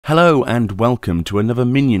Hello and welcome to another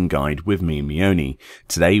minion guide with me, Meoni.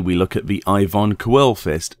 Today we look at the Ivon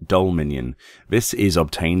Coeurlfist Doll Minion. This is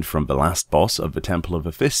obtained from the last boss of the Temple of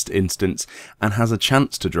the Fist instance and has a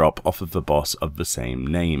chance to drop off of the boss of the same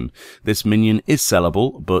name. This minion is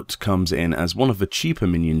sellable but comes in as one of the cheaper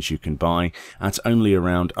minions you can buy at only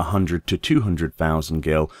around 100 to 200,000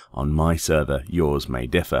 gil on my server. Yours may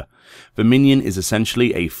differ. The minion is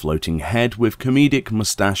essentially a floating head with comedic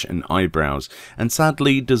moustache and eyebrows, and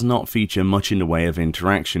sadly does not feature much in the way of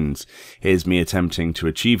interactions. Here's me attempting to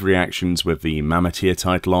achieve reactions with the Mama Tier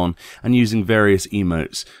title on, and using various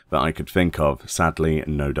emotes that I could think of. Sadly,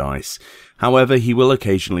 no dice. However, he will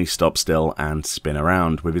occasionally stop still and spin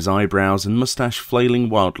around, with his eyebrows and moustache flailing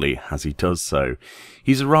wildly as he does so.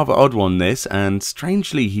 He's a rather odd one, this, and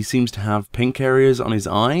strangely he seems to have pink areas on his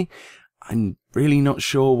eye. I'm really not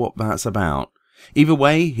sure what that's about. Either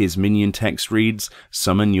way, his minion text reads,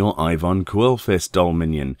 "Summon your Ivon Coeurlfist Doll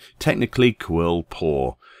Minion, technically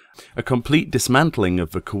Coeurl-Paw." A complete dismantling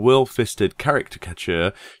of the Coeurl-fisted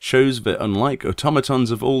caricature shows that unlike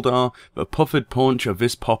automatons of Uldar, the puffered paunch of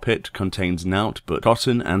this poppet contains naught but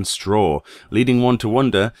cotton and straw, leading one to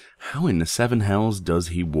wonder, how in the seven hells does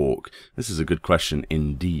he walk? This is a good question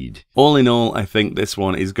indeed. All in all, I think this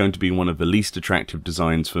one is going to be one of the least attractive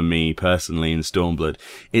designs for me personally in Stormblood.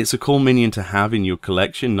 It's a cool minion to have in your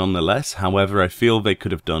collection nonetheless, however I feel they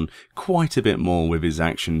could have done quite a bit more with his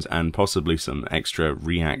actions and possibly some extra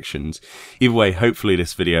reactions. Either way, hopefully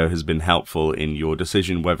this video has been helpful in your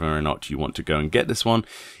decision whether or not you want to go and get this one.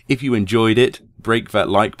 If you enjoyed it, break that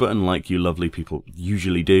like button like you lovely people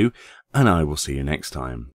usually do, and I will see you next time.